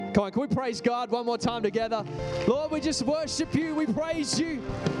Come on, can we praise God one more time together? Lord, we just worship you. We praise you.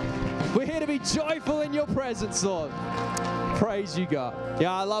 We're here to be joyful in your presence, Lord. Praise you, God.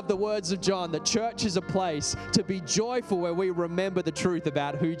 Yeah, I love the words of John, that church is a place to be joyful where we remember the truth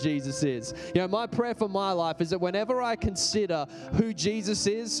about who Jesus is. You know, my prayer for my life is that whenever I consider who Jesus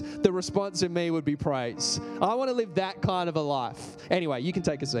is, the response in me would be praise. I want to live that kind of a life. Anyway, you can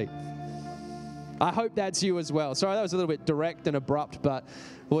take a seat. I hope that's you as well. Sorry, that was a little bit direct and abrupt, but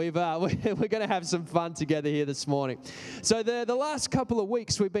we're going to have some fun together here this morning. So the last couple of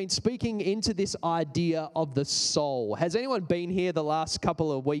weeks, we've been speaking into this idea of the soul. Has anyone been here the last couple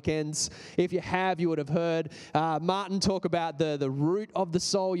of weekends? If you have, you would have heard Martin talk about the root of the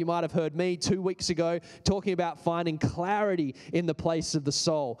soul. You might have heard me 2 weeks ago talking about finding clarity in the place of the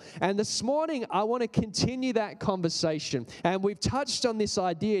soul. And this morning, I want to continue that conversation. And we've touched on this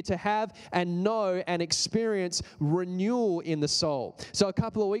idea to have and know and experience renewal in the soul. So a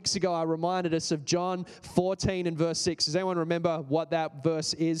couple of weeks ago, I reminded us of John 14 and verse 6. Does anyone remember what that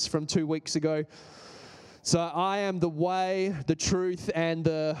verse is from 2 weeks ago? So I am the way, the truth, and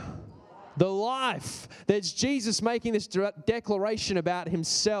the life. There's Jesus making this declaration about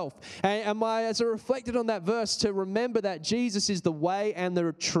himself. And as I reflected on that verse, to remember that Jesus is the way and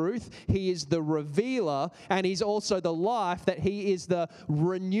the truth, he is the revealer, and he's also the life, that he is the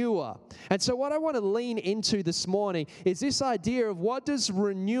renewer. And so what I want to lean into this morning is this idea of what does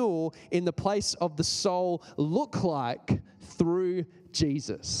renewal in the place of the soul look like through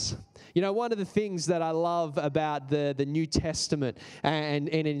Jesus. You know, one of the things that I love about the New Testament and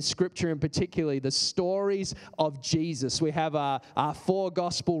in Scripture in particular, the stories of Jesus. We have our four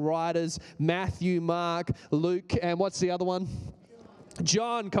gospel writers, Matthew, Mark, Luke, and what's the other one?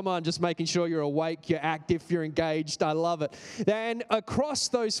 John. Come on, just making sure you're awake, you're active, you're engaged. I love it. And across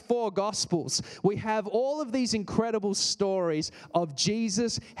those four Gospels, we have all of these incredible stories of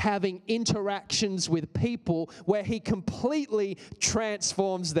Jesus having interactions with people where he completely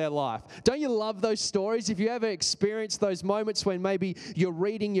transforms their life. Don't you love those stories? If you ever experienced those moments when maybe you're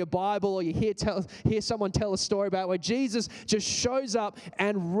reading your Bible or you hear someone tell a story about where Jesus just shows up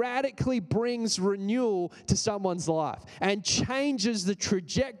and radically brings renewal to someone's life and changes the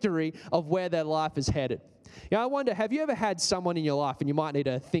trajectory of where their life is headed. You know, I wonder, have you ever had someone in your life, and you might need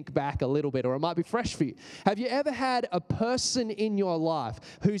to think back a little bit, or it might be fresh for you. Have you ever had a person in your life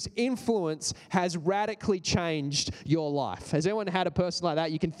whose influence has radically changed your life? Has anyone had a person like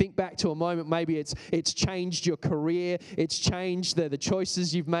that? You can think back to a moment, maybe it's changed your career, it's changed the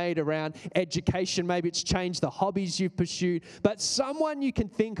choices you've made around education, maybe it's changed the hobbies you've pursued, but someone you can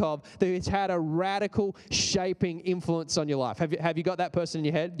think of that has had a radical shaping influence on your life. Have you got that person in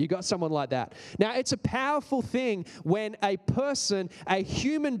your head? You got someone like that. Now, it's a powerful thing when a person, a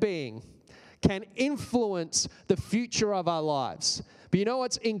human being, can influence the future of our lives. But you know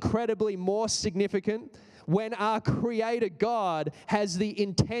what's incredibly more significant? When our Creator God has the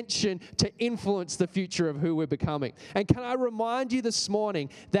intention to influence the future of who we're becoming. And can I remind you this morning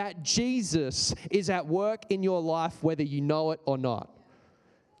that Jesus is at work in your life whether you know it or not.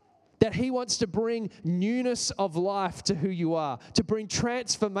 That he wants to bring newness of life to who you are, to bring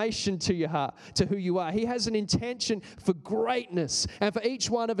transformation to your heart, to who you are. He has an intention for greatness and for each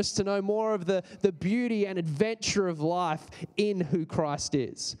one of us to know more of the beauty and adventure of life in who Christ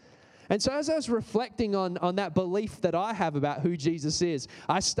is. And so as I was reflecting on that belief that I have about who Jesus is,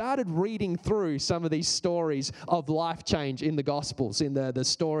 I started reading through some of these stories of life change in the Gospels, in the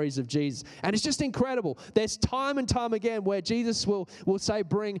stories of Jesus. And it's just incredible. There's time and time again where Jesus will say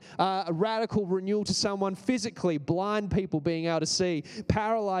bring a radical renewal to someone physically, blind people being able to see,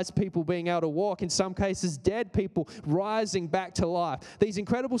 paralyzed people being able to walk, in some cases dead people rising back to life. These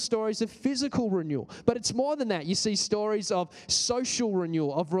incredible stories of physical renewal. But it's more than that. You see stories of social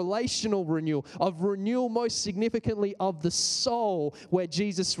renewal, of relational renewal, of renewal most significantly of the soul, where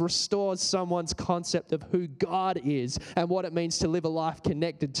Jesus restores someone's concept of who God is and what it means to live a life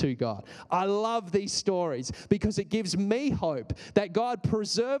connected to God. I love these stories because it gives me hope that God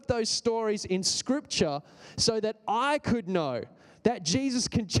preserved those stories in Scripture so that I could know that Jesus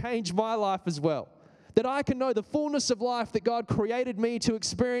can change my life as well. That I can know the fullness of life that God created me to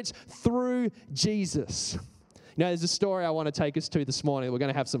experience through Jesus. You know, there's a story I want to take us to this morning that we're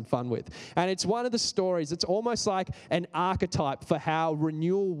going to have some fun with. And it's one of the stories, it's almost like an archetype for how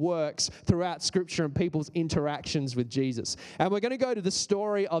renewal works throughout Scripture and people's interactions with Jesus. And we're going to go to the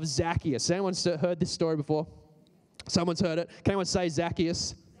story of Zacchaeus. Anyone heard this story before? Someone's heard it. Can anyone say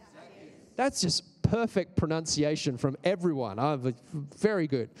Zacchaeus? That's just perfect pronunciation from everyone. Very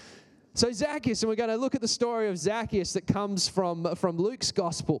good. So Zacchaeus, and we're going to look at the story of Zacchaeus that comes from Luke's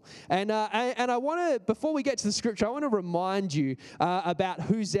gospel. And I want to, before we get to the scripture, I want to remind you about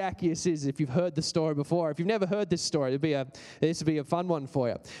who Zacchaeus is. If you've heard the story before, if you've never heard this story, this would be a fun one for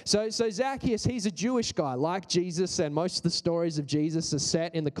you. So Zacchaeus, he's a Jewish guy like Jesus, and most of the stories of Jesus are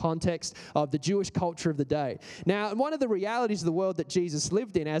set in the context of the Jewish culture of the day. Now, one of the realities of the world that Jesus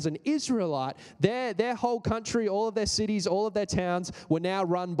lived in as an Israelite, their whole country, all of their cities, all of their towns were now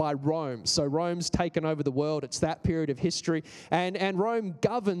run by Rome. So Rome's taken over the world. It's that period of history. And Rome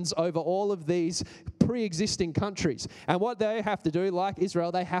governs over all of these pre-existing countries. And what they have to do, like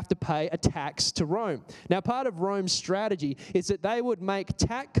Israel, they have to pay a tax to Rome. Now, part of Rome's strategy is that they would make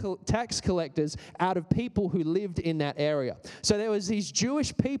tax collectors out of people who lived in that area. So there was these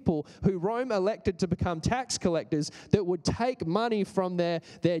Jewish people who Rome elected to become tax collectors that would take money from their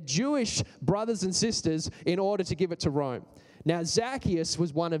Jewish brothers and sisters in order to give it to Rome. Now, Zacchaeus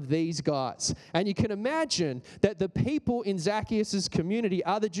was one of these guys. And you can imagine that the people in Zacchaeus' community,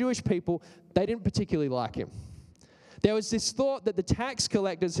 other Jewish people, they didn't particularly like him. There was this thought that the tax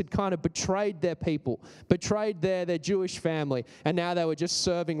collectors had kind of betrayed their people, betrayed their Jewish family, and now they were just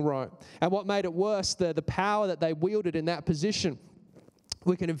serving Rome. And what made it worse, the power that they wielded in that position,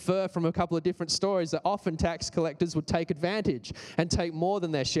 we can infer from a couple of different stories that often tax collectors would take advantage and take more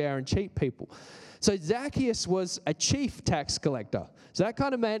than their share and cheat people. So Zacchaeus was a chief tax collector. So that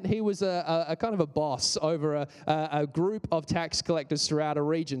kind of meant he was a kind of a boss over a group of tax collectors throughout a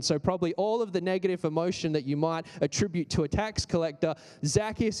region. So probably all of the negative emotion that you might attribute to a tax collector,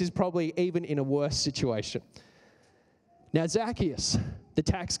 Zacchaeus is probably even in a worse situation. Now Zacchaeus, the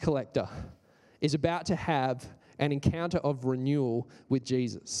tax collector, is about to have an encounter of renewal with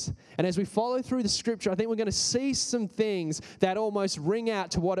Jesus. And as we follow through the scripture, I think we're going to see some things that almost ring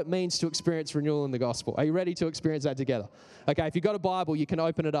out to what it means to experience renewal in the gospel. Are you ready to experience that together? Okay, if you've got a Bible, you can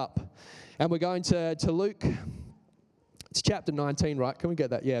open it up. And we're going to Luke. It's chapter 19, right? Can we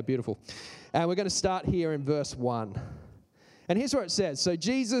get that? Yeah, beautiful. And we're going to start here in verse 1. And here's what it says. So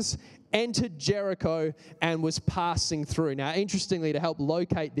Jesus entered Jericho and was passing through. Now, interestingly, to help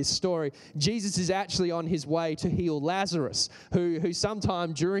locate this story, Jesus is actually on his way to heal Lazarus, who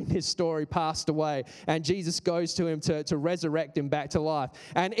sometime during this story passed away, and Jesus goes to him to resurrect him back to life.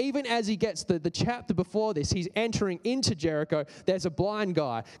 And even as he gets the chapter before this, he's entering into Jericho, there's a blind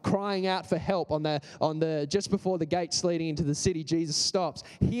guy crying out for help on the just before the gates leading into the city. Jesus stops,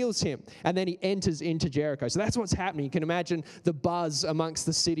 heals him, and then he enters into Jericho. So that's what's happening. You can imagine the buzz amongst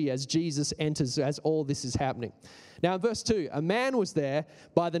the city as Jesus enters, as all this is happening. Now in verse 2, a man was there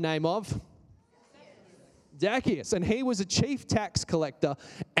by the name of Zacchaeus, and he was a chief tax collector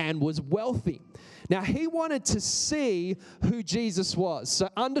and was wealthy. Now he wanted to see who Jesus was. So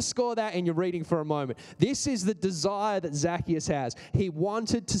underscore that in your reading for a moment. This is the desire that Zacchaeus has. He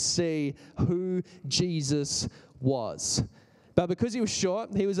wanted to see who Jesus was. But because he was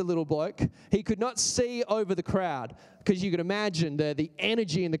short, he was a little bloke, he could not see over the crowd, because you could imagine the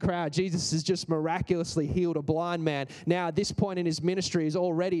energy in the crowd. Jesus has just miraculously healed a blind man. Now, at this point in his ministry, he's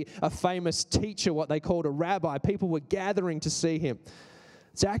already a famous teacher, what they called a rabbi. People were gathering to see him.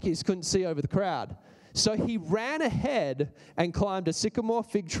 Zacchaeus couldn't see over the crowd. So he ran ahead and climbed a sycamore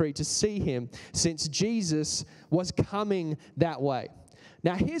fig tree to see him, since Jesus was coming that way.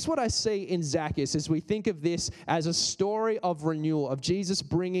 Now, here's what I see in Zacchaeus as we think of this as a story of renewal, of Jesus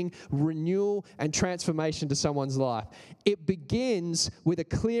bringing renewal and transformation to someone's life. It begins with a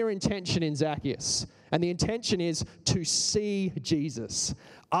clear intention in Zacchaeus, and the intention is to see Jesus.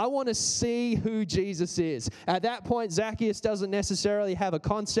 I want to see who Jesus is. At that point, Zacchaeus doesn't necessarily have a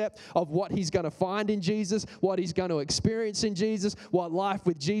concept of what he's going to find in Jesus, what he's going to experience in Jesus, what life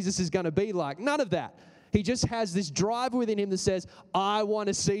with Jesus is going to be like. None of that. He just has this drive within him that says, I want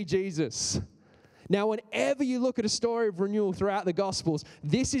to see Jesus. Now, whenever you look at a story of renewal throughout the Gospels,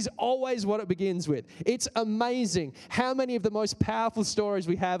 this is always what it begins with. It's amazing how many of the most powerful stories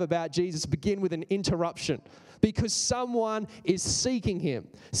we have about Jesus begin with an interruption, because someone is seeking him.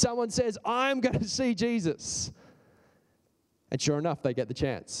 Someone says, I'm going to see Jesus. And sure enough, they get the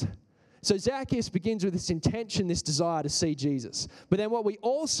chance. So Zacchaeus begins with this intention, this desire to see Jesus. But then what we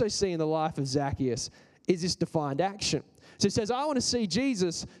also see in the life of Zacchaeus is this defined action. So it says, I want to see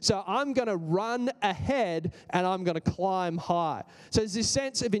Jesus, so I'm going to run ahead and I'm going to climb high. So there's this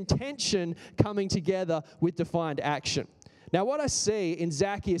sense of intention coming together with defined action. Now what I see in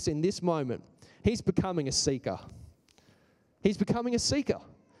Zacchaeus in this moment, he's becoming a seeker. He's becoming a seeker.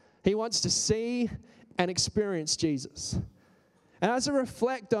 He wants to see and experience Jesus. And as I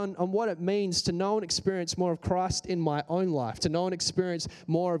reflect on what it means to know and experience more of Christ in my own life, to know and experience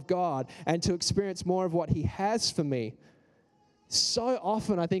more of God, and to experience more of what he has for me, So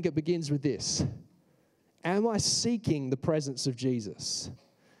often I think it begins with this. Am I seeking the presence of Jesus?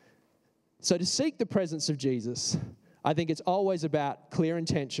 So to seek the presence of Jesus, I think it's always about clear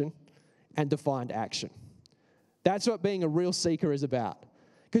intention and defined action. That's what being a real seeker is about.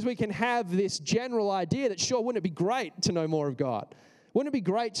 Because we can have this general idea that, sure, wouldn't it be great to know more of God? Wouldn't it be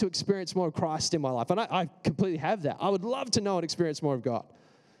great to experience more of Christ in my life? And I completely have that. I would love to know and experience more of God.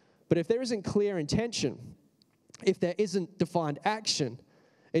 But if there isn't clear intention, if there isn't defined action,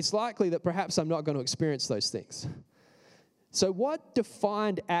 it's likely that perhaps I'm not going to experience those things. So what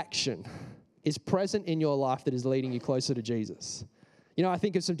defined action is present in your life that is leading you closer to Jesus? You know, I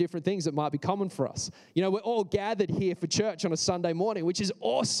think of some different things that might be common for us. You know, we're all gathered here for church on a Sunday morning, which is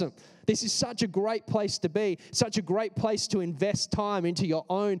awesome. This is such a great place to be, such a great place to invest time into your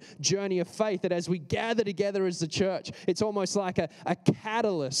own journey of faith, that as we gather together as the church, it's almost like a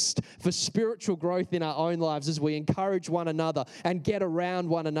catalyst for spiritual growth in our own lives as we encourage one another and get around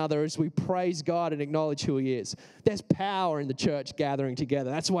one another as we praise God and acknowledge who He is. There's power in the church gathering together.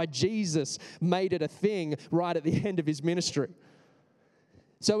 That's why Jesus made it a thing right at the end of His ministry.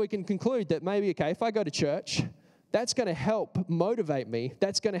 So we can conclude that maybe, okay, if I go to church, that's going to help motivate me.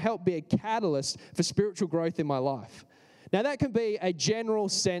 That's going to help be a catalyst for spiritual growth in my life. Now, that can be a general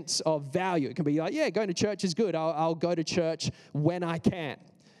sense of value. It can be like, yeah, going to church is good. I'll go to church when I can.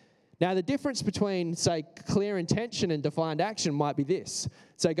 Now, the difference between, say, clear intention and defined action might be this.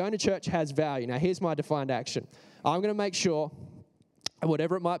 So going to church has value. Now, here's my defined action. I'm going to make sure,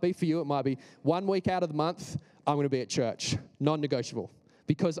 whatever it might be for you, it might be 1 week out of the month, I'm going to be at church, non-negotiable.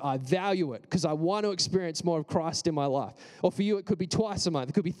 Because I value it, because I want to experience more of Christ in my life. Or for you, it could be twice a month,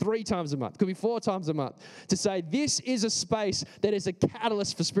 it could be 3 times a month, it could be 4 times a month. To say, this is a space that is a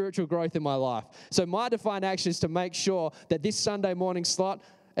catalyst for spiritual growth in my life. So my defined action is to make sure that this Sunday morning slot,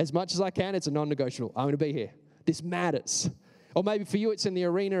 as much as I can, it's a non-negotiable. I'm going to be here. This matters. Or maybe for you, it's in the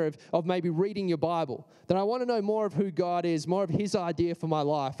arena of maybe reading your Bible. That I want to know more of who God is, more of His idea for my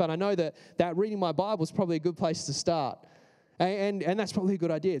life. And I know that reading my Bible is probably a good place to start. And that's probably a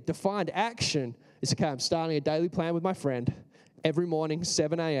good idea. Defined action is, okay, I'm starting a daily plan with my friend. Every morning,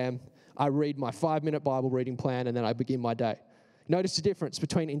 7 a.m., I read my 5-minute Bible reading plan, and then I begin my day. Notice the difference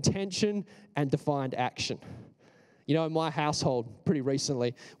between intention and defined action. You know, in my household, pretty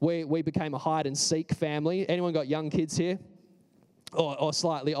recently, we became a hide-and-seek family. Anyone got young kids here? Or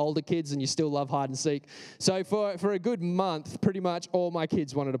slightly older kids, and you still love hide and seek. So for a good month, pretty much all my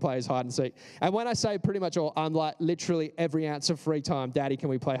kids wanted to play as hide and seek. And when I say pretty much all, I'm like literally every ounce of free time, Daddy, can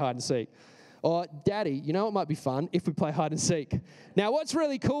we play hide and seek? Or, Daddy, you know what might be fun if we play hide and seek? Now, what's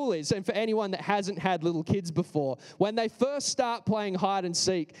really cool is, and for anyone that hasn't had little kids before, when they first start playing hide and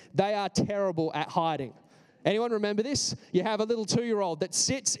seek, they are terrible at hiding. Anyone remember this? You have a little 2-year-old that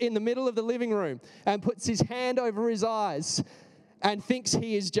sits in the middle of the living room and puts his hand over his eyes and thinks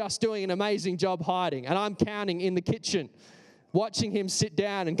he is just doing an amazing job hiding. And I'm counting in the kitchen, watching him sit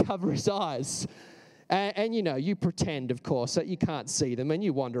down and cover his eyes. And you know, you pretend, of course, that you can't see them, and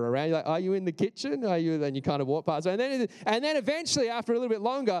you wander around. You're like, are you in the kitchen? Are you? Then you kind of walk past. And then eventually, after a little bit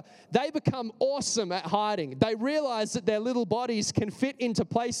longer, they become awesome at hiding. They realize that their little bodies can fit into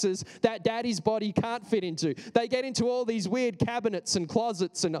places that Daddy's body can't fit into. They get into all these weird cabinets and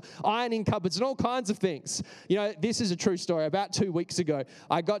closets and ironing cupboards and all kinds of things. You know, this is a true story. About 2 weeks ago,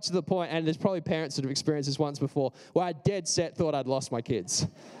 I got to the point, and there's probably parents that have experienced this once before, where I dead set thought I'd lost my kids.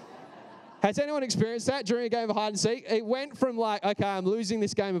 Has anyone experienced that during a game of hide and seek? It went from like, okay, I'm losing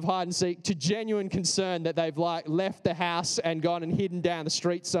this game of hide and seek, to genuine concern that they've like left the house and gone and hidden down the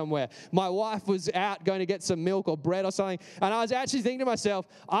street somewhere. My wife was out going to get some milk or bread or something, and I was actually thinking to myself,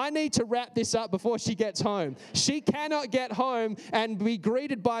 I need to wrap this up before she gets home. She cannot get home and be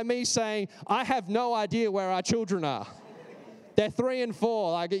greeted by me saying, I have no idea where our children are. They're 3 and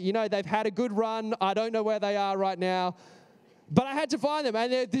 4. Like, you know, they've had a good run. I don't know where they are right now. But I had to find them,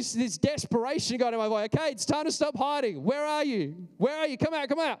 and this desperation got in my voice. Okay, it's time to stop hiding. Where are you? Where are you? Come out,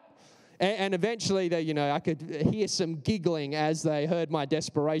 come out. And eventually, I could hear some giggling as they heard my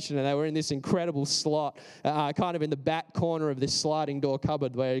desperation, and they were in this incredible slot, kind of in the back corner of this sliding door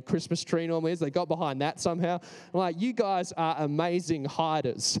cupboard where a Christmas tree normally is. They got behind that somehow. I'm like, you guys are amazing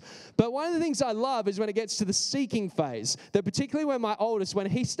hiders. But one of the things I love is when it gets to the seeking phase, that particularly when my oldest, when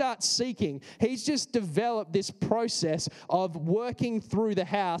he starts seeking, he's just developed this process of working through the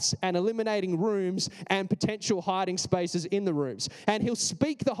house and eliminating rooms and potential hiding spaces in the rooms. And he'll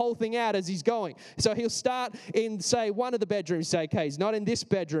speak the whole thing out out as he's going. So he'll start in, say, one of the bedrooms, say, okay, he's not in this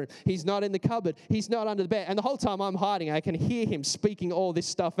bedroom, he's not in the cupboard, he's not under the bed. And the whole time I'm hiding, I can hear him speaking all this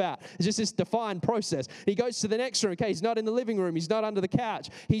stuff out. It's just this defined process. He goes to the next room, okay, he's not in the living room, he's not under the couch,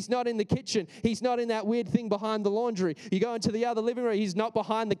 he's not in the kitchen, he's not in that weird thing behind the laundry. You go into the other living room, he's not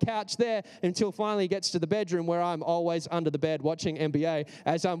behind the couch there, until finally he gets to the bedroom where I'm always under the bed watching NBA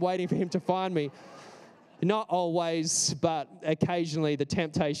as I'm waiting for him to find me. Not always, but occasionally the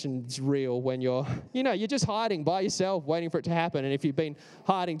temptation is real when you're just hiding by yourself, waiting for it to happen. And if you've been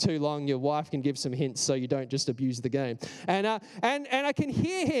hiding too long, your wife can give some hints so you don't just abuse the game. And I can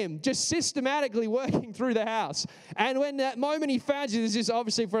hear him just systematically working through the house. And when that moment he found you, there's just,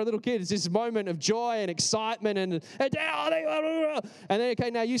 obviously for a little kid, it's this moment of joy and excitement and then,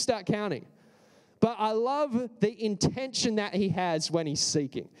 okay, now you start counting. But I love the intention that he has when he's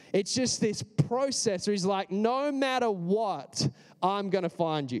seeking. It's just this process where he's like, no matter what, I'm going to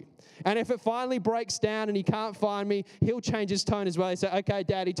find you. And if it finally breaks down and he can't find me, he'll change his tone as well. He'll say, okay,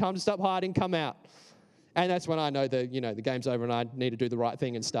 Daddy, time to stop hiding, come out. And that's when I know the game's over and I need to do the right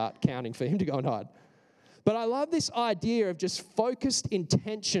thing and start counting for him to go and hide. But I love this idea of just focused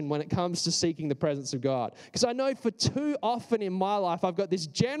intention when it comes to seeking the presence of God. Because I know for too often in my life, I've got this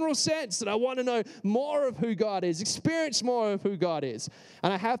general sense that I want to know more of who God is, experience more of who God is.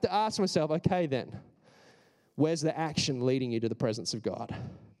 And I have to ask myself, okay then, where's the action leading you to the presence of God?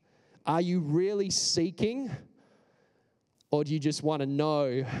 Are you really seeking, or do you just want to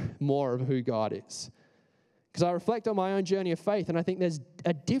know more of who God is? Because I reflect on my own journey of faith, and I think there's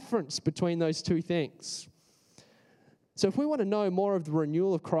a difference between those two things. So if we want to know more of the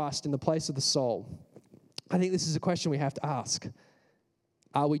renewal of Christ in the place of the soul, I think this is a question we have to ask.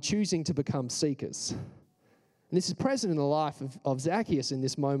 Are we choosing to become seekers? And this is present in the life of Zacchaeus in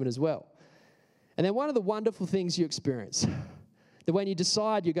this moment as well. And then one of the wonderful things you experience, that when you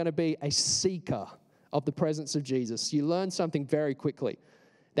decide you're going to be a seeker of the presence of Jesus, you learn something very quickly,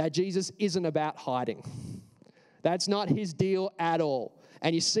 that Jesus isn't about hiding. That's not his deal at all.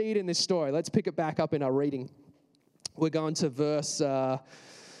 And you see it in this story. Let's pick it back up in our reading. We're going to verse, where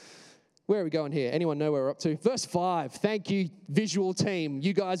are we going here? Anyone know where we're up to? Verse 5. Thank you, visual team.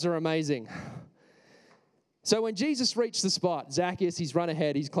 You guys are amazing. So when Jesus reached the spot, Zacchaeus, he's run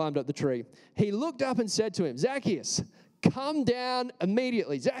ahead, he's climbed up the tree. He looked up and said to him, Zacchaeus, come down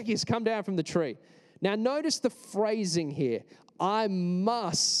immediately. Zacchaeus, come down from the tree. Now notice the phrasing here. I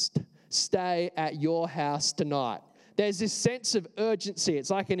must stay at your house tonight. There's this sense of urgency. It's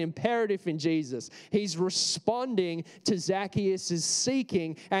like an imperative in Jesus. He's responding to Zacchaeus'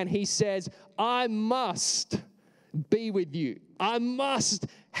 seeking, and he says, I must be with you. I must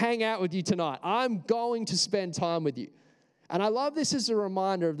hang out with you tonight. I'm going to spend time with you. And I love this as a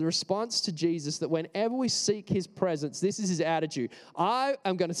reminder of the response to Jesus, that whenever we seek his presence, this is his attitude. I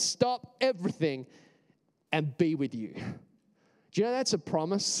am going to stop everything and be with you. Do you know that's a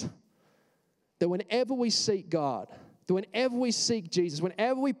promise? That whenever we seek God, that whenever we seek Jesus,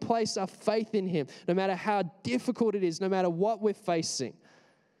 whenever we place our faith in him, no matter how difficult it is, no matter what we're facing,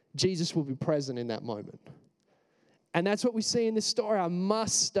 Jesus will be present in that moment. And that's what we see in this story. I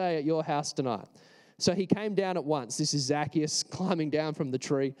must stay at your house tonight. So he came down at once. This is Zacchaeus climbing down from the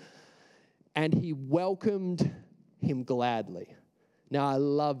tree. And he welcomed him gladly. Now, I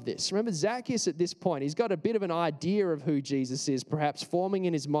love this. Remember, Zacchaeus at this point, he's got a bit of an idea of who Jesus is, perhaps forming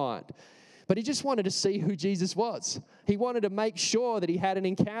in his mind. But he just wanted to see who Jesus was. He wanted to make sure that he had an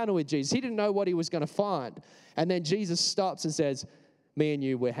encounter with Jesus. He didn't know what he was going to find. And then Jesus stops and says, me and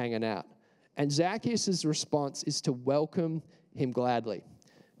you, we're hanging out. And Zacchaeus' response is to welcome him gladly.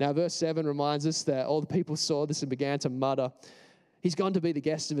 Now, verse 7 reminds us that all the people saw this and began to mutter, he's gone to be the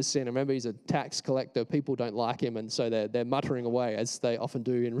guest of a sinner. Remember, he's a tax collector. People don't like him, and so they're muttering away, as they often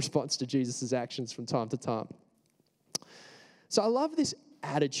do in response to Jesus' actions from time to time. So I love this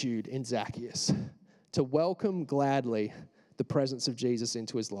attitude in Zacchaeus to welcome gladly the presence of Jesus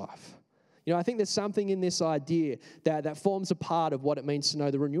into his life. You know, I think there's something in this idea that forms a part of what it means to know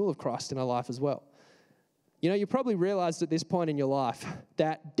the renewal of Christ in our life as well. You know, you probably realized at this point in your life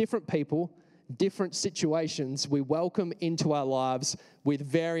that different people, different situations, we welcome into our lives with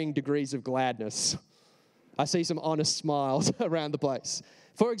varying degrees of gladness. I see some honest smiles around the place.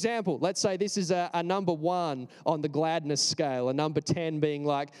 For example, let's say this is a number 1 on the gladness scale, a number 10 being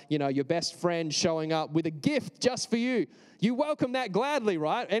like, you know, your best friend showing up with a gift just for you. You welcome that gladly,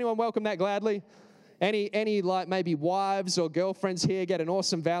 right? Anyone welcome that gladly? Any like maybe wives or girlfriends here get an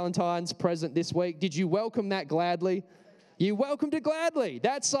awesome Valentine's present this week? Did you welcome that gladly? You welcomed it gladly.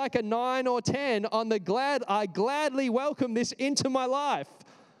 That's like a 9 or 10 on the glad. I gladly welcome this into my life.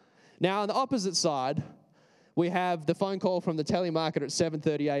 Now, on the opposite side, we have the phone call from the telemarketer at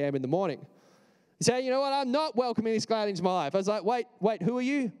 7:30 a.m. in the morning. You say, you know what, I'm not welcoming this glad into my life. I was like, wait, who are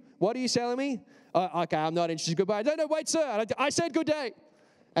you? What are you selling me? Okay, I'm not interested. Goodbye. No, wait, sir. I said good day.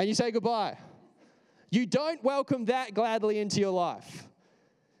 And you say goodbye. You don't welcome that gladly into your life.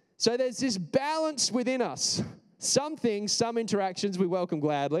 So there's this balance within us. Some things, some interactions we welcome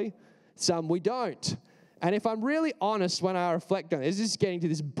gladly, some we don't. And if I'm really honest when I reflect on this is getting to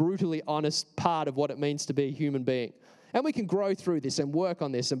this brutally honest part of what it means to be a human being. And we can grow through this and work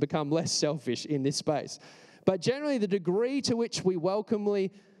on this and become less selfish in this space. But generally, the degree to which we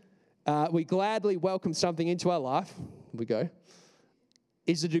gladly welcome something into our life,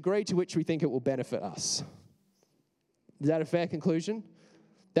 is the degree to which we think it will benefit us. Is that a fair conclusion?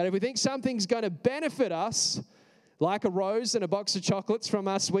 That if we think something's going to benefit us, like a rose and a box of chocolates from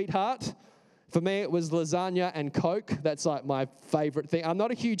our sweetheart, for me, it was lasagna and Coke. That's like my favorite thing. I'm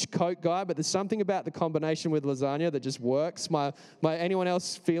not a huge Coke guy, but there's something about the combination with lasagna that just works. Anyone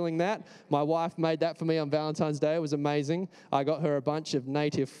else feeling that? My wife made that for me on Valentine's Day. It was amazing. I got her a bunch of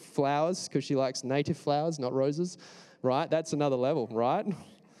native flowers because she likes native flowers, not roses. Right? That's another level, right?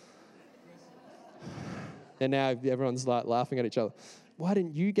 And now everyone's like laughing at each other. Why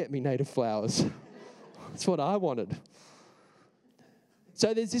didn't you get me native flowers? That's what I wanted.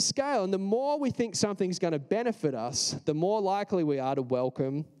 So there's this scale, and the more we think something's going to benefit us, the more likely we are to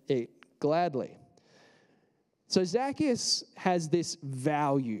welcome it gladly. So Zacchaeus has this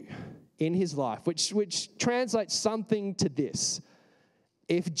value in his life, which translates something to this.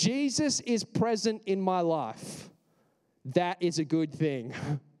 If Jesus is present in my life, that is a good thing.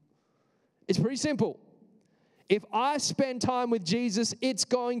 It's pretty simple. If I spend time with Jesus, it's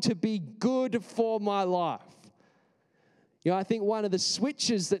going to be good for my life. I think one of the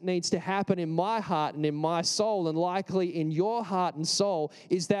switches that needs to happen in my heart and in my soul, and likely in your heart and soul,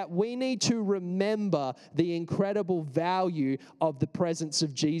 is that we need to remember the incredible value of the presence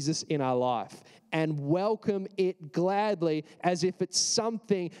of Jesus in our life and welcome it gladly as if it's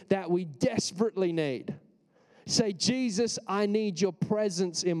something that we desperately need. Say, Jesus, I need your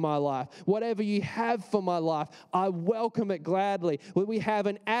presence in my life. Whatever you have for my life, I welcome it gladly. We have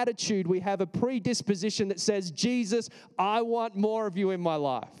an attitude, we have a predisposition that says, Jesus, I want more of you in my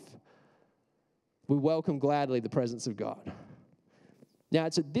life. We welcome gladly the presence of God. Now,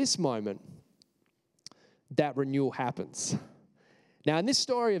 it's at this moment that renewal happens. Now, in this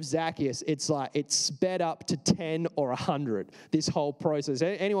story of Zacchaeus, it's sped up to 10 or 100, this whole process.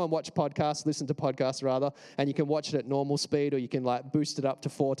 Anyone watch podcasts, listen to podcasts rather, and you can watch it at normal speed, or you can boost it up to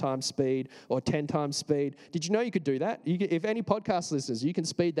 4 times speed or 10 times speed. Did you know you could do that? If any podcast listeners, you can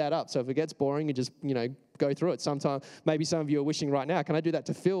speed that up. So if it gets boring, you just, go through it. Maybe some of you are wishing right now, can I do that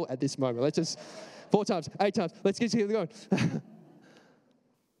to Phil at this moment? Let's just 4 times, 8 times. Let's get going.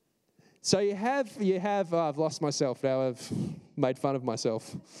 So you have. I've lost myself now. I've made fun of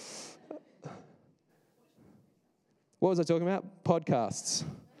myself. What was I talking about? Podcasts.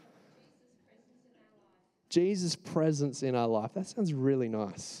 Jesus' presence in our life. That sounds really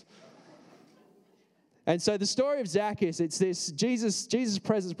nice. And so the story of Zacchaeus, it's this Jesus'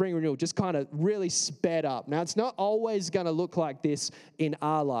 presence bringing renewal, just kind of really sped up. Now, it's not always going to look like this in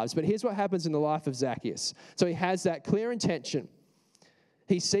our lives, but here's what happens in the life of Zacchaeus. So he has that clear intention.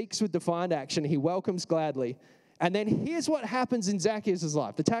 He seeks with defined action. He welcomes gladly. And then here's what happens in Zacchaeus'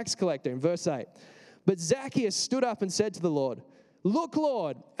 life. The tax collector in verse 8. But Zacchaeus stood up and said to the Lord, "Look,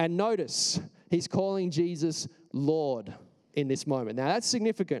 Lord," and notice he's calling Jesus Lord in this moment. Now, that's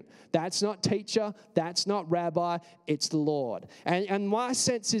significant. That's not teacher. That's not rabbi. It's the Lord. And my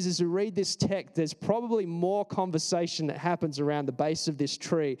sense is, as we read this text, there's probably more conversation that happens around the base of this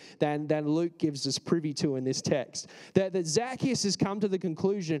tree than Luke gives us privy to in this text. That Zacchaeus has come to the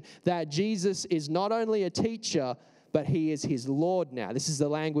conclusion that Jesus is not only a teacher, but he is his Lord now. This is the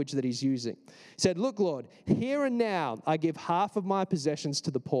language that he's using. He said, "Look, Lord, here and now I give half of my possessions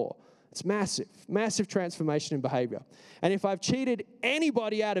to the poor." It's massive transformation in behavior. And if I've cheated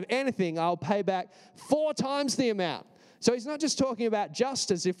anybody out of anything, I'll pay back 4 times the amount. So he's not just talking about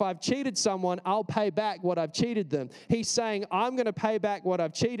justice. If I've cheated someone, I'll pay back what I've cheated them. He's saying, I'm going to pay back what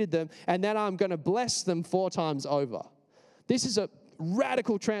I've cheated them, and then I'm going to bless them 4 times over. This is a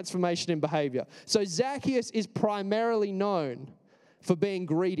radical transformation in behavior. So Zacchaeus is primarily known for being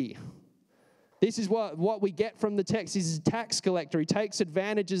greedy. This is what we get from the text. He's a tax collector. He takes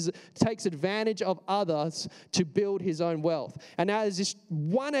advantage of others to build his own wealth. And now there's this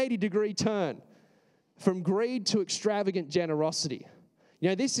 180-degree turn from greed to extravagant generosity.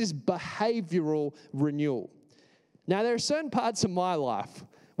 This is behavioral renewal. Now, there are certain parts of my life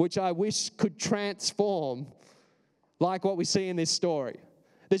which I wish could transform like what we see in this story.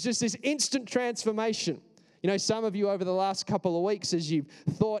 There's just this instant transformation. You know, some of you over the last couple of weeks, as you've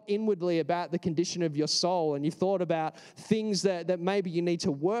thought inwardly about the condition of your soul and you've thought about things that maybe you need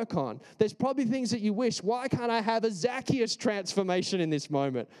to work on, there's probably things that you wish, why can't I have a Zacchaeus transformation in this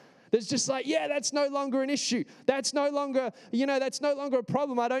moment? There's just like, yeah, that's no longer an issue. That's no longer, that's no longer a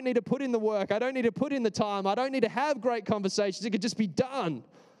problem. I don't need to put in the work. I don't need to put in the time. I don't need to have great conversations. It could just be done.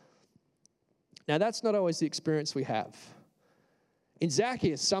 Now, that's not always the experience we have. In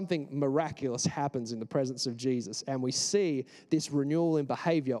Zacchaeus, something miraculous happens in the presence of Jesus, and we see this renewal in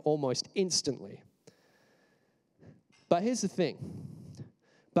behavior almost instantly. But here's the thing.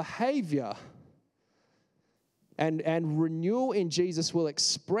 Behavior and renewal in Jesus will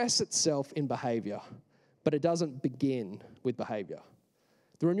express itself in behavior, but it doesn't begin with behavior.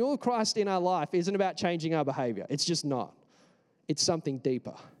 The renewal of Christ in our life isn't about changing our behavior. It's just not. It's something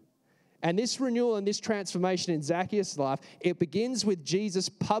deeper. And this renewal and this transformation in Zacchaeus' life, it begins with Jesus'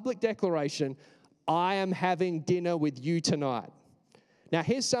 public declaration, I am having dinner with you tonight. Now,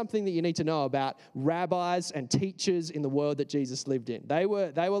 here's something that you need to know about rabbis and teachers in the world that Jesus lived in. They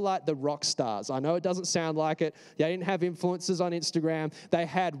were like the rock stars. I know it doesn't sound like it. They didn't have influencers on Instagram. They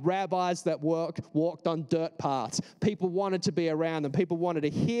had rabbis that walked on dirt paths. People wanted to be around them. People wanted to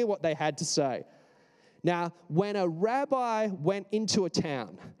hear what they had to say. Now, when a rabbi went into a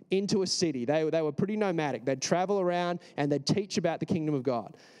town, into a city, they were pretty nomadic. They'd travel around and they'd teach about the kingdom of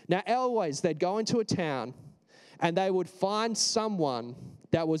God. Now, always they'd go into a town and they would find someone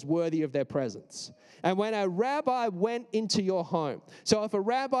that was worthy of their presence. And when a rabbi went into your home, so if a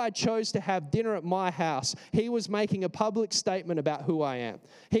rabbi chose to have dinner at my house, he was making a public statement about who I am.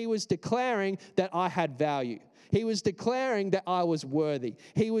 He was declaring that I had value. He was declaring that I was worthy.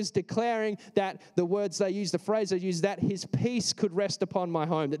 He was declaring that the phrase they used, that his peace could rest upon my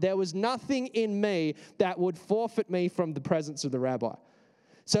home, that there was nothing in me that would forfeit me from the presence of the rabbi.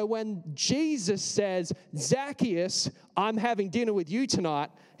 So when Jesus says, Zacchaeus, I'm having dinner with you tonight,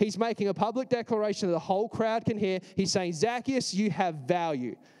 he's making a public declaration that the whole crowd can hear. He's saying, Zacchaeus, you have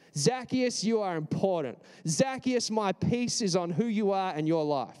value. Zacchaeus, you are important. Zacchaeus, my peace is on who you are and your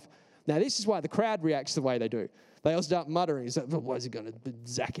life. Now, this is why the crowd reacts the way they do. They all start muttering, what is he going to do?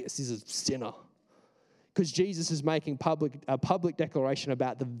 Zacchaeus is a sinner. Because Jesus is making a public declaration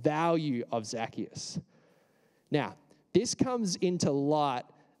about the value of Zacchaeus. Now, this comes into light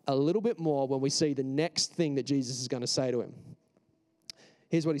a little bit more when we see the next thing that Jesus is going to say to him.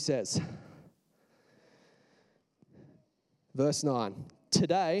 Here's what he says. Verse 9.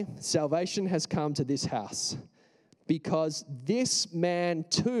 Today, salvation has come to this house, because this man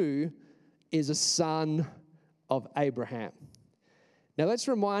too is a son of Abraham. Now let's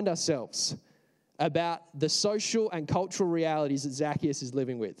remind ourselves about the social and cultural realities that Zacchaeus is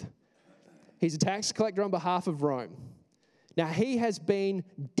living with. He's a tax collector on behalf of Rome. Now, he has been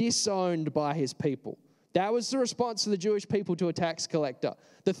disowned by his people. That was the response of the Jewish people to a tax collector.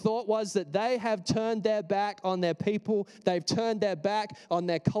 The thought was that they have turned their back on their people. They've turned their back on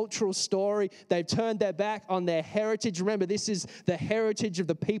their cultural story. They've turned their back on their heritage. Remember, this is the heritage of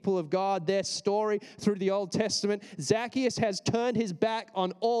the people of God, their story through the Old Testament. Zacchaeus has turned his back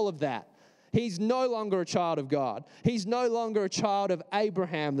on all of that. He's no longer a child of God. He's no longer a child of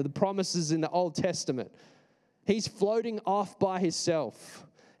Abraham, the promises in the Old Testament. He's floating off by himself.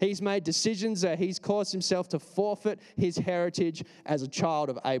 He's made decisions that he's caused himself to forfeit his heritage as a child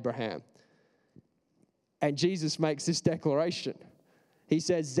of Abraham. And Jesus makes this declaration. He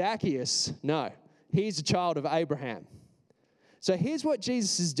says, Zacchaeus, no, he's a child of Abraham. So here's what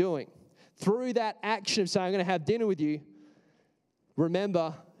Jesus is doing. Through that action of saying, I'm going to have dinner with you,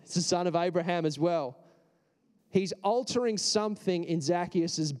 remember, it's the son of Abraham as well. He's altering something in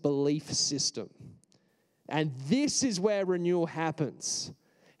Zacchaeus' belief system. And this is where renewal happens.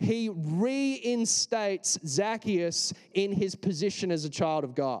 He reinstates Zacchaeus in his position as a child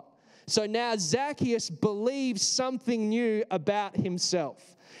of God. So now Zacchaeus believes something new about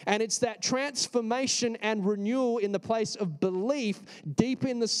himself. And it's that transformation and renewal in the place of belief deep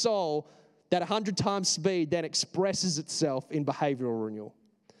in the soul that 100 times speed then expresses itself in behavioral renewal.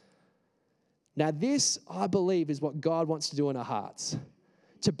 Now this, I believe, is what God wants to do in our hearts.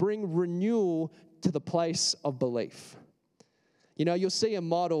 To bring renewal to the place of belief. You know, you'll see a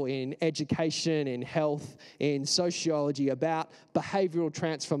model in education, in health, in sociology about behavioral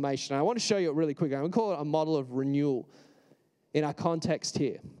transformation. I want to show you it really quickly. I'm going to call it a model of renewal in our context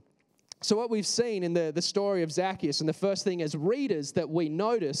here. So what we've seen in the story of Zacchaeus, and the first thing as readers that we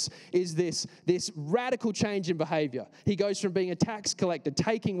notice is this radical change in behavior. He goes from being a tax collector,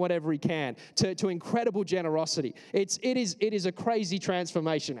 taking whatever he can, to incredible generosity. It is a crazy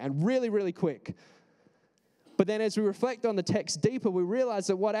transformation and really, really quick. But then as we reflect on the text deeper, we realize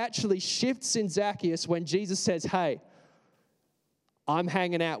that what actually shifts in Zacchaeus when Jesus says, hey, I'm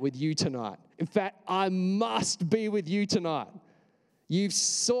hanging out with you tonight. In fact, I must be with you tonight. You've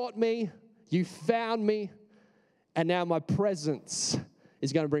sought me, you found me, and now my presence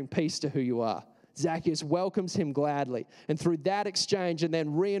is going to bring peace to who you are. Zacchaeus welcomes him gladly. And through that exchange, and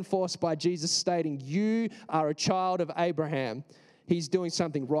then reinforced by Jesus stating, you are a child of Abraham, he's doing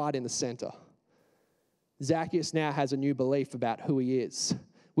something right in the center. Zacchaeus now has a new belief about who he is,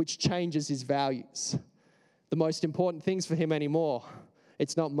 which changes his values. The most important things for him anymore,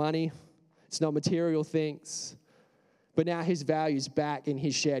 it's not money, it's not material things, but now his value's back in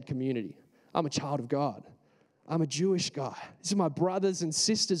his shared community. I'm a child of God. I'm a Jewish guy. These are my brothers and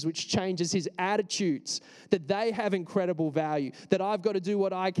sisters, which changes his attitudes, that they have incredible value, that I've got to do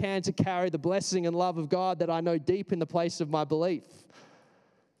what I can to carry the blessing and love of God that I know deep in the place of my belief.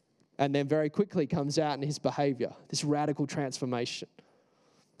 And then very quickly comes out in his behavior, this radical transformation.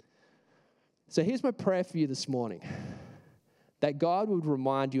 So here's my prayer for you this morning, that God would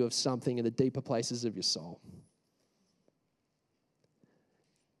remind you of something in the deeper places of your soul.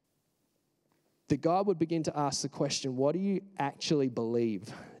 That God would begin to ask the question, what do you actually believe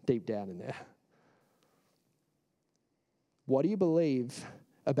deep down in there? What do you believe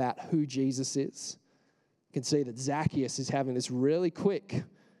about who Jesus is? You can see that Zacchaeus is having this really quick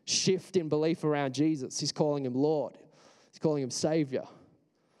shift in belief around Jesus. He's calling him Lord. He's calling him Savior.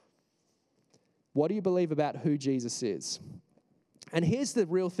 What do you believe about who Jesus is? And here's the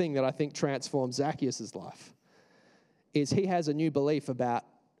real thing that I think transforms Zacchaeus' life, is he has a new belief about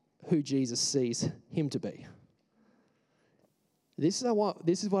who Jesus sees him to be. This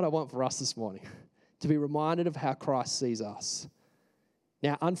is what I want for us this morning, to be reminded of how Christ sees us.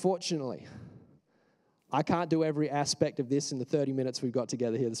 Now, unfortunately, I can't do every aspect of this in the 30 minutes we've got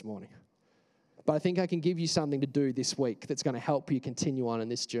together here this morning. But I think I can give you something to do this week that's going to help you continue on in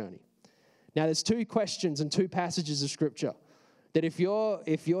this journey. Now, there's 2 questions and 2 passages of Scripture that if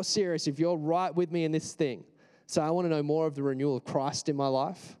you're serious, if you're right with me in this thing, so I want to know more of the renewal of Christ in my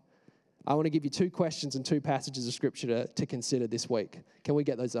life, I want to give you 2 questions and 2 passages of Scripture to consider this week. Can we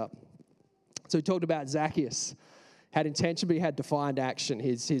get those up? So we talked about Zacchaeus. Had intention, but he had defined action.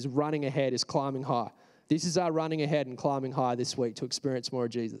 His running ahead, his climbing high. This is our running ahead and climbing high this week to experience more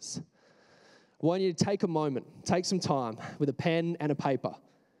of Jesus. I want you to take a moment, take some time with a pen and a paper,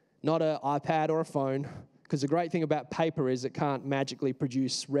 not an iPad or a phone, because the great thing about paper is it can't magically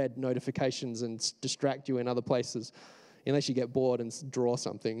produce red notifications and distract you in other places, unless you get bored and draw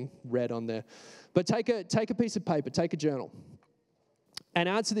something red on there. But take a piece of paper, take a journal, and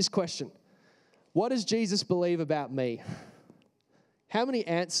answer this question. What does Jesus believe about me? How many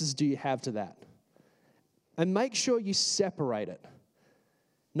answers do you have to that? And make sure you separate it.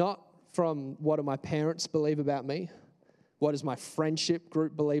 Not from what do my parents believe about me? What does my friendship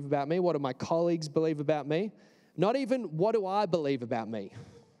group believe about me? What do my colleagues believe about me? Not even what do I believe about me?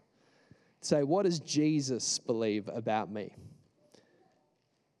 Say, what does Jesus believe about me?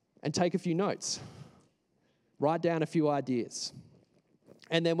 And take a few notes. Write down a few ideas.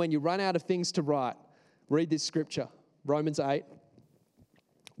 And then when you run out of things to write, read this scripture, Romans 8,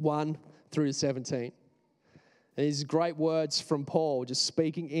 1 through to 17. And these great words from Paul, just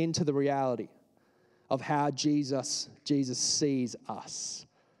speaking into the reality of how Jesus sees us.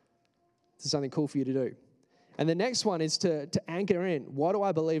 This is something cool for you to do. And the next one is to anchor in, what do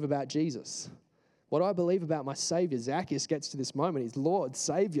I believe about Jesus? What do I believe about my Savior? Zacchaeus gets to this moment. He's Lord,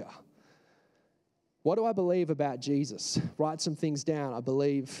 Savior. What do I believe about Jesus? Write some things down. I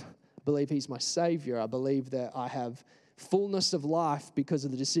believe he's my Savior. I believe that I have fullness of life because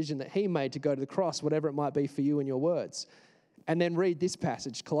of the decision that he made to go to the cross, whatever it might be for you in your words. And then read this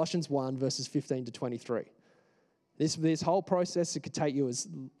passage, Colossians 1, verses 15 to 23. This whole process, it could take you as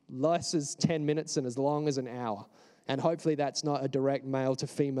less as 10 minutes and as long as an hour. And hopefully that's not a direct male to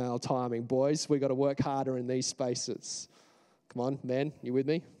female timing. Boys, we got to work harder in these spaces. Come on, men, you with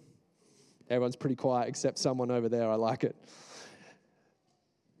me? Everyone's pretty quiet except someone over there. I like it.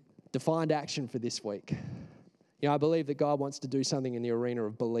 Defined action for this week. You know, I believe that God wants to do something in the arena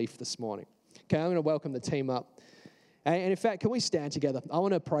of belief this morning. Okay, I'm going to welcome the team up. And in fact, can we stand together? I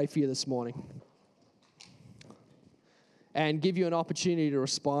want to pray for you this morning and give you an opportunity to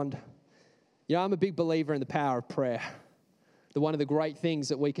respond. You know, I'm a big believer in the power of prayer. One of the great things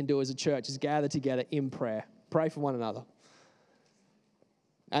that we can do as a church is gather together in prayer. Pray for one another.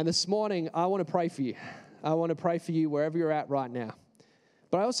 And this morning, I want to pray for you. I want to pray for you wherever you're at right now.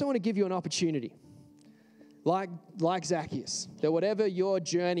 But I also want to give you an opportunity, like Zacchaeus, that whatever your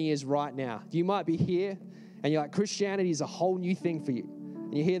journey is right now, you might be here and you're like, Christianity is a whole new thing for you.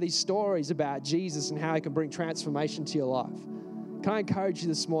 and you hear these stories about Jesus and how he can bring transformation to your life, can I encourage you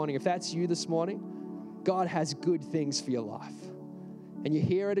this morning, if that's you this morning, God has good things for your life. And you're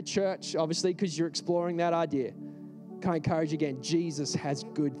here at a church, obviously, because you're exploring that idea. Can I encourage you again, Jesus has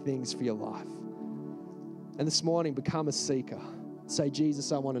good things for your life. And this morning, become a seeker. Say,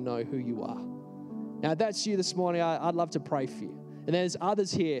 Jesus, I want to know who you are. Now, if that's you this morning, I'd love to pray for you. And there's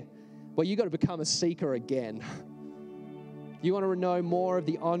others here where you've got to become a seeker again. You want to know more of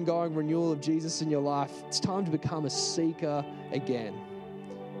the ongoing renewal of Jesus in your life. It's time to become a seeker again.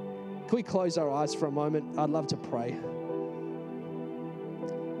 Can we close our eyes for a moment? I'd love to pray.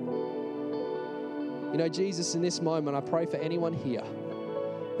 You know, Jesus, in this moment, I pray for anyone here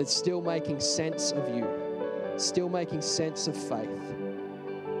that's still making sense of you, still making sense of faith.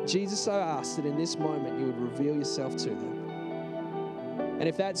 Jesus, I ask that in this moment you would reveal yourself to them. And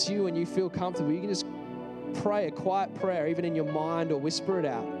if that's you and you feel comfortable, you can just pray a quiet prayer, even in your mind, or whisper it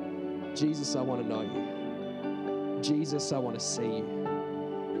out. Jesus, I want to know you. Jesus, I want to see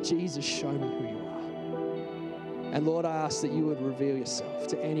you. Jesus, show me who you are. And Lord, I ask that you would reveal yourself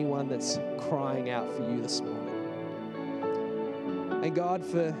to anyone that's crying out for you this morning. And God,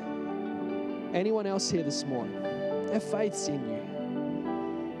 for anyone else here this morning, their faith's in you.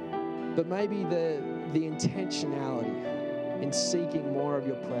 But maybe the intentionality in seeking more of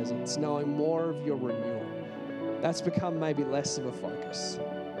your presence, knowing more of your renewal, that's become maybe less of a focus.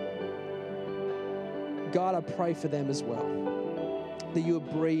 God, I pray for them as well, that you would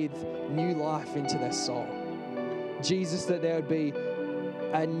breathe new life into their soul. Jesus, that there would be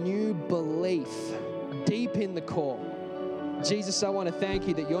a new belief deep in the core. Jesus, I want to thank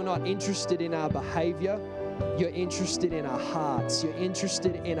you that you're not interested in our behavior. You're interested in our hearts. You're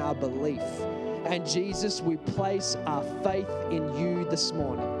interested in our belief. And Jesus, we place our faith in you this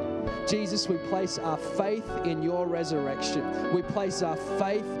morning. Jesus, we place our faith in your resurrection. We place our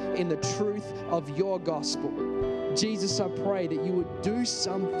faith in the truth of your gospel. Jesus, I pray that you would do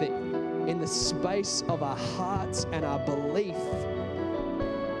something in the space of our hearts and our belief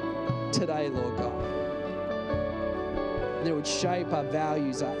today, Lord God. And it would shape our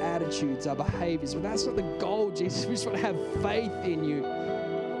values, our attitudes, our behaviors. But that's not the goal, Jesus. We just want to have faith in you.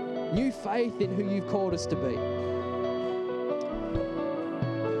 New faith in who you've called us to be.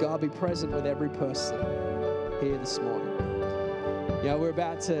 God, be present with every person here this morning. You know, we're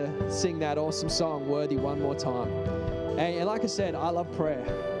about to sing that awesome song, Worthy, one more time. And like I said, I love prayer.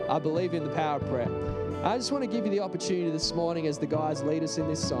 I believe in the power of prayer. I just want to give you the opportunity this morning as the guys lead us in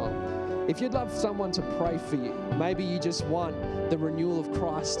this song. If you'd love someone to pray for you, maybe you just want the renewal of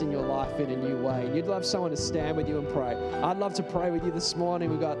Christ in your life in a new way, and you'd love someone to stand with you and pray, I'd love to pray with you this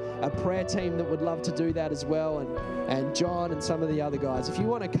morning. We've got a prayer team that would love to do that as well, and John and some of the other guys. If you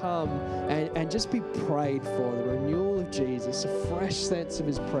want to come and just be prayed for, the renewal of Jesus, a fresh sense of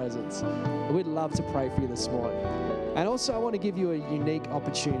his presence, we'd love to pray for you this morning. And also I want to give you a unique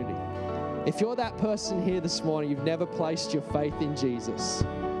opportunity. If you're that person here this morning, you've never placed your faith in Jesus,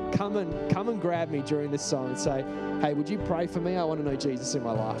 come and grab me during this song and say, hey, would you pray for me? I want to know Jesus in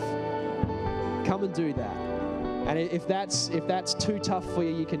my life. Come and do that. And if that's too tough for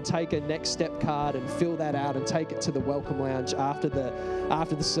you, you can take a next step card and fill that out and take it to the welcome lounge after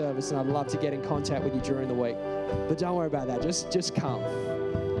the service, and I'd love to get in contact with you during the week. But don't worry about that. Just come.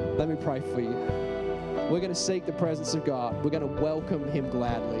 Let me pray for you. We're going to seek the presence of God. We're going to welcome him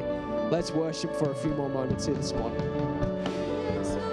gladly. Let's worship for a few more moments here this morning.